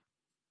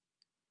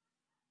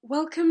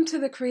Welcome to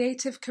the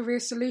Creative Career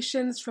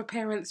Solutions for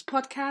Parents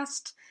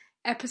podcast,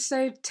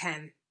 episode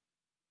 10.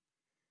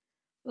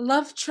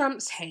 Love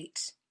trumps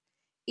hate.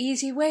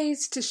 Easy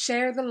ways to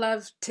share the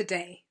love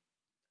today.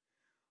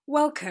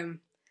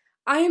 Welcome.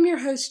 I am your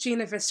host,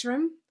 Gina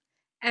Visseram,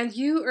 and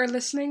you are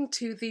listening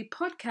to the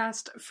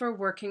podcast for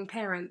working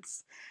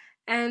parents.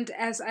 And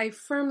as I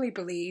firmly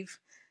believe,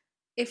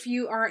 if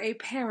you are a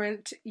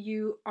parent,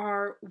 you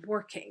are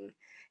working.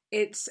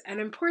 It's an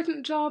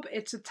important job,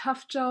 it's a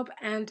tough job,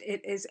 and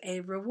it is a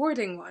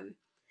rewarding one.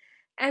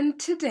 And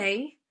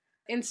today,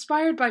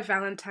 inspired by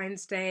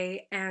Valentine's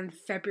Day and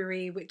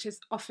February, which is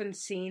often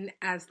seen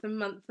as the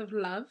month of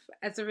love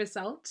as a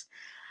result,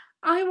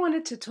 I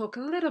wanted to talk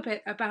a little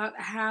bit about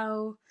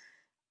how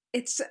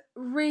it's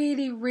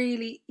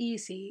really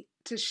easy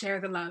to share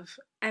the love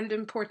and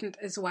important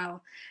as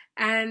well.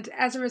 And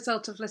as a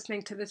result of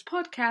listening to this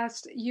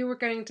podcast, you are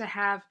going to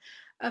have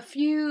a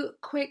few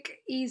quick,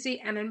 easy,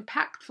 and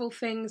impactful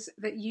things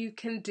that you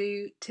can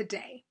do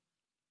today.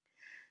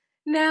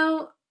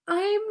 Now,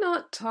 I'm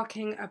not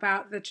talking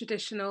about the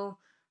traditional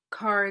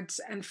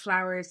cards and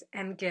flowers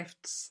and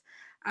gifts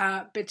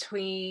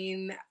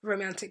between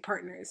romantic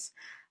partners.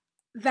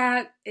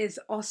 That is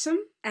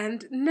awesome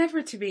and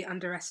never to be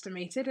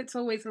underestimated. It's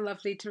always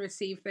lovely to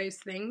receive those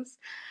things.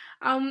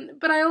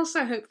 But I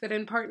also hope that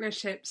in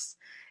partnerships,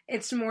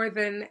 it's more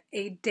than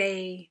a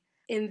day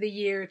in the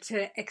year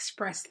to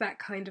express that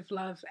kind of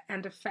love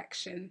and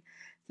affection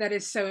that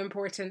is so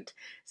important.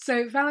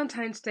 So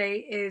Valentine's Day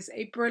is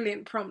a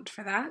brilliant prompt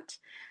for that.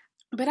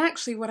 But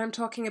actually what I'm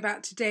talking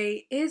about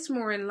today is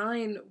more in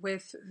line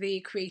with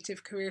the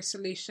Creative Career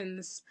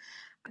Solutions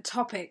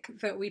topic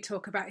that we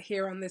talk about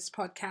here on this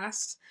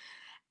podcast.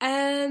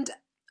 And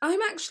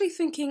I'm actually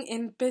thinking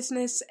in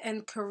business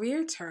and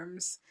career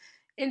terms,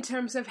 in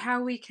terms of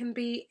how we can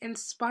be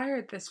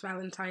inspired this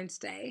Valentine's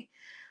Day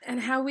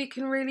and how we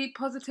can really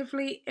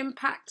positively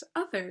impact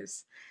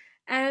others.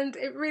 And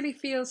it really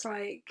feels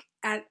like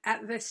at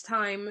this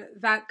time,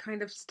 that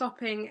kind of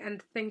stopping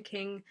and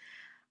thinking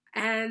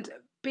and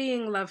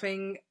being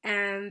loving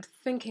and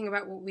thinking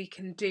about what we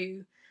can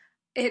do,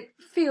 it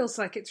feels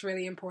like it's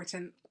really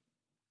important.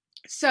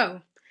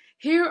 So,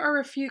 here are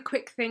a few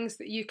quick things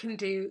that you can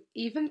do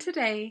even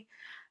today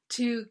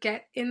to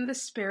get in the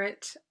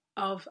spirit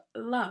of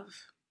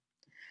love.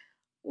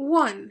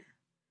 1.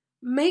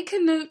 Make a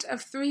note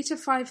of 3 to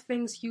 5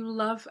 things you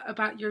love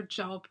about your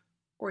job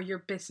or your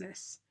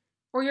business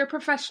or your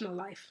professional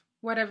life,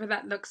 whatever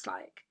that looks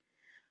like.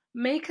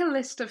 Make a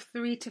list of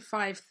 3 to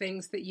 5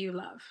 things that you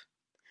love.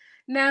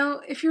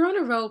 Now, if you're on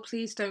a roll,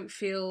 please don't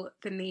feel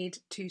the need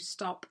to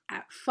stop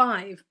at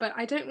 5, but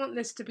I don't want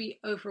this to be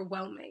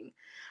overwhelming.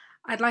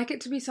 I'd like it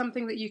to be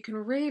something that you can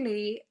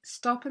really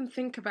stop and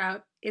think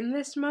about in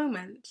this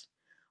moment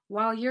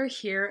while you're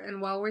here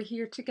and while we're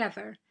here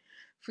together,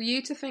 for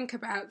you to think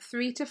about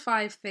 3 to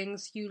 5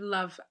 things you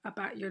love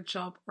about your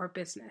job or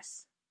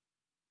business.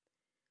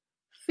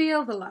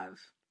 Feel the love.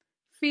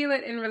 Feel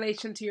it in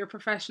relation to your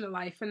professional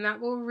life, and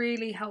that will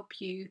really help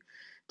you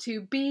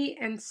to be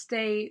and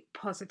stay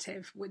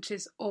positive, which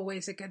is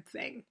always a good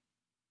thing.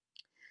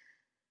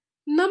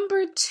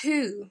 Number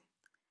 2,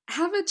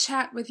 have a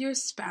chat with your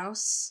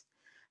spouse,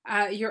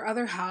 your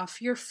other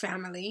half, your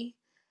family,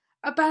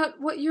 about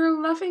what you're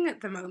loving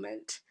at the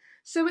moment.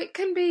 So it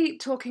can be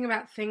talking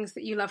about things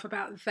that you love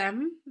about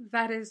them.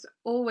 That is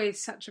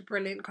always such a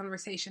brilliant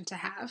conversation to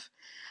have.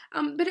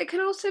 But it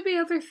can also be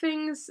other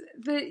things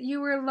that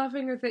you were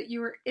loving or that you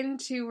were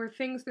into or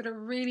things that are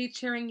really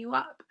cheering you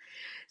up.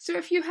 So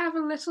if you have a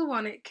little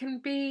one, it can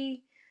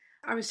be,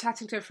 I was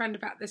chatting to a friend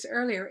about this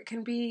earlier, it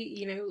can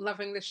be,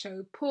 loving the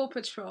show Paw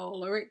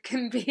Patrol, or it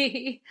can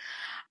be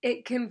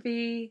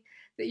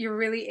that you're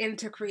really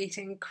into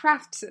creating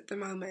crafts at the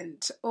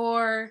moment,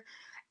 or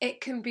it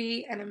can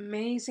be an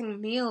amazing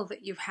meal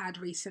that you've had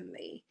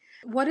recently.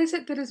 What is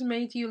it that has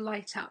made you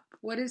light up?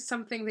 What is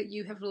something that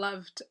you have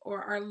loved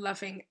or are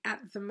loving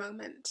at the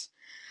moment?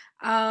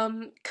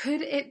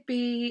 Could it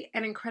be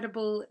an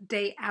incredible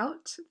day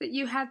out that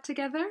you had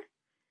together?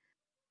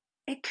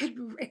 It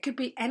could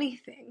be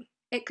anything.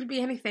 It could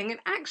be anything. And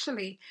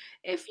actually,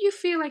 if you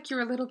feel like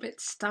you're a little bit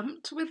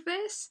stumped with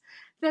this,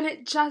 then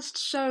it just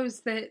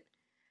shows that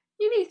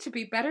you need to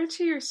be better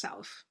to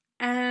yourself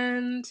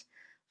and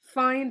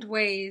find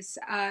ways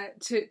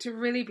to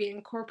really be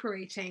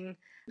incorporating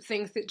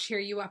things that cheer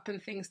you up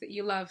and things that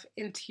you love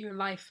into your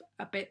life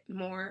a bit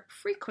more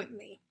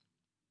frequently.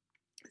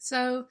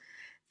 So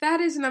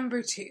that is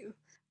number 2.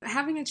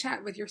 Having a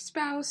chat with your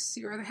spouse,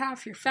 your other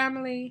half, your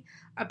family,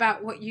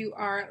 about what you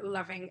are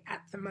loving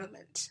at the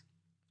moment.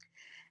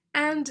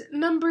 And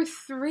number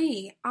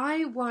 3,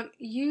 I want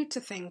you to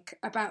think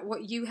about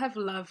what you have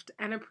loved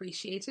and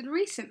appreciated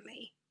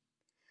recently.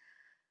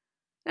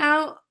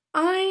 Now,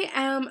 I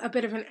am a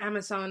bit of an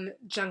Amazon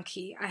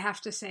junkie, I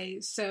have to say,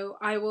 so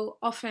I will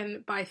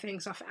often buy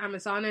things off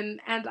Amazon,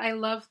 and I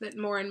love that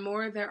more and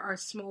more there are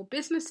small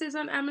businesses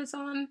on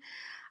Amazon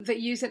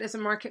that use it as a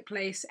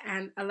marketplace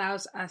and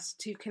allows us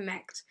to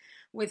connect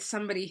with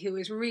somebody who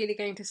is really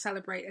going to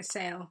celebrate a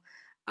sale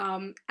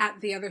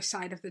at the other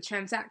side of the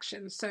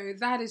transaction. So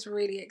that is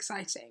really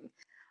exciting.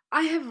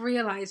 I have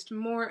realized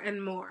more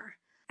and more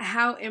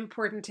how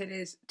important it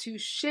is to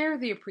share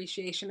the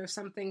appreciation of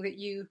something that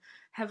you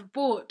have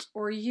bought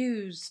or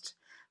used,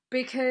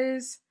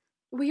 because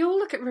we all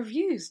look at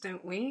reviews,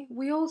 don't we?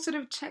 We all sort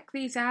of check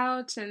these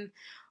out and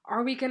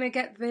are we going to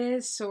get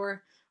this,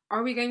 or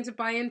are we going to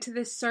buy into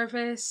this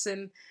service?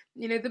 And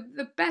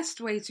the best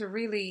way to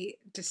really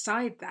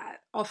decide that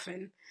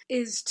often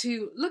is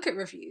to look at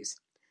reviews.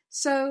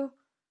 So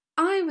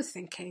I was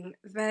thinking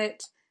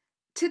that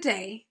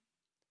today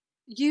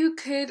you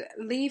could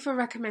leave a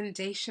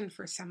recommendation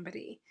for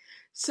somebody.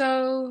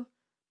 So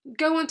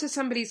go onto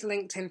somebody's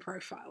LinkedIn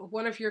profile,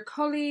 one of your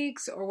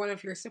colleagues or one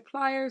of your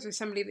suppliers or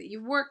somebody that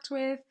you've worked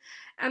with,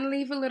 and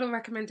leave a little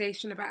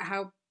recommendation about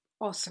how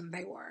awesome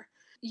they were.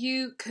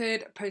 You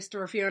could post a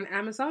review on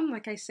Amazon.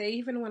 Like I say,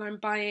 even when I'm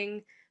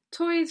buying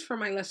toys for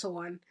my little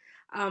one,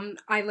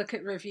 I look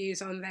at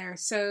reviews on there.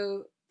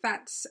 So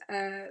that's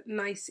a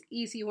nice,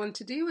 easy one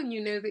to do, and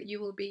you know that you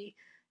will be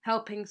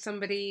helping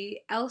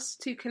somebody else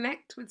to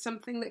connect with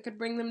something that could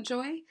bring them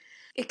joy.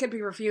 It could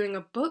be reviewing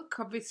a book,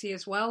 obviously,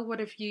 as well. What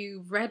have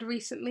you read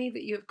recently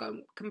that you have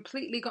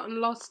completely gotten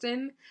lost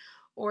in?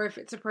 Or if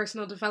it's a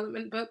personal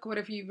development book, what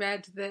have you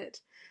read that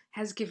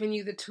has given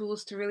you the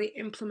tools to really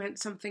implement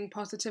something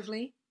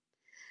positively?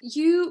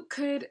 You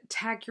could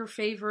tag your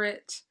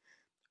favorite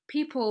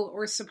people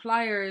or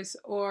suppliers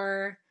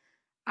or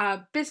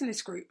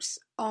business groups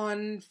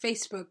on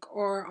Facebook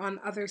or on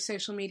other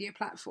social media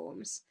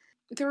platforms.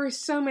 There are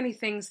so many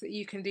things that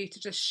you can do to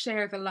just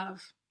share the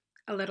love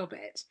a little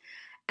bit.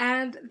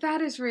 And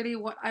that is really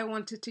what I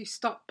wanted to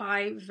stop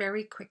by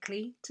very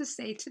quickly to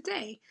say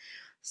today.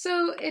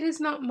 So it is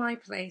not my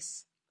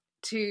place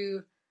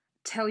to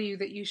tell you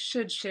that you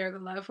should share the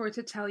love or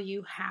to tell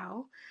you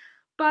how,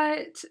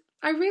 but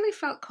I really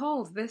felt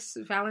called this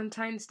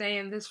Valentine's Day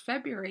and this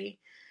February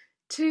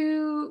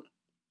to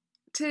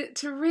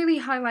really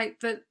highlight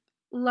that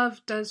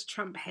love does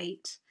trump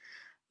hate.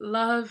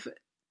 Love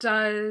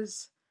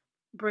does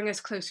bring us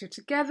closer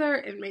together.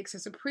 It makes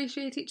us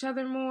appreciate each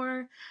other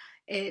more.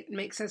 It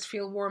makes us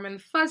feel warm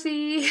and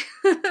fuzzy.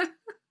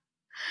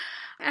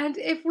 And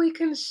if we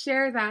can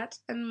share that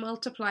and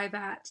multiply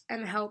that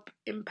and help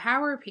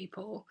empower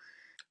people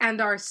and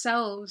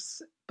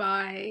ourselves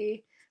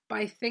by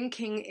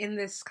thinking in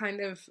this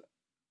kind of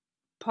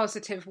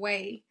positive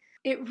way,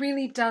 it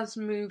really does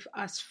move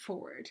us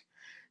forward.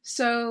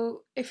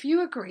 So if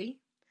you agree,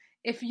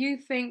 if you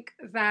think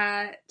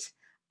that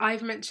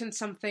I've mentioned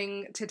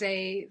something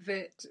today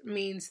that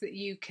means that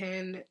you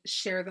can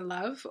share the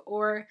love,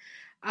 or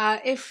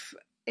if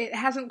it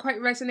hasn't quite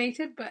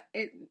resonated, but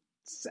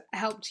it's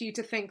helped you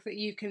to think that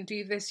you can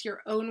do this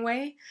your own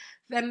way,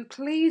 then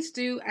please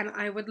do, and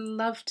I would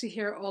love to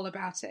hear all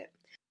about it.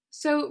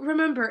 So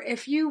remember,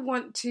 if you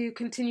want to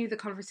continue the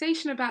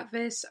conversation about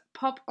this,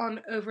 pop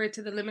on over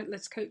to the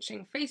Limitless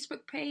Coaching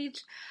Facebook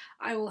page.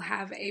 I will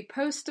have a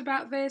post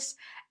about this,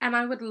 and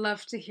I would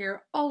love to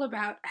hear all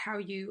about how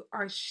you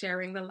are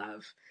sharing the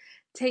love.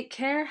 Take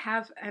care,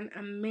 have an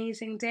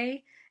amazing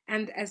day,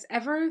 and as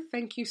ever,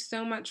 thank you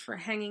so much for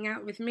hanging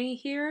out with me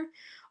here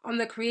on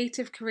the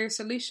Creative Career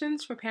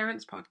Solutions for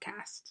Parents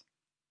podcast.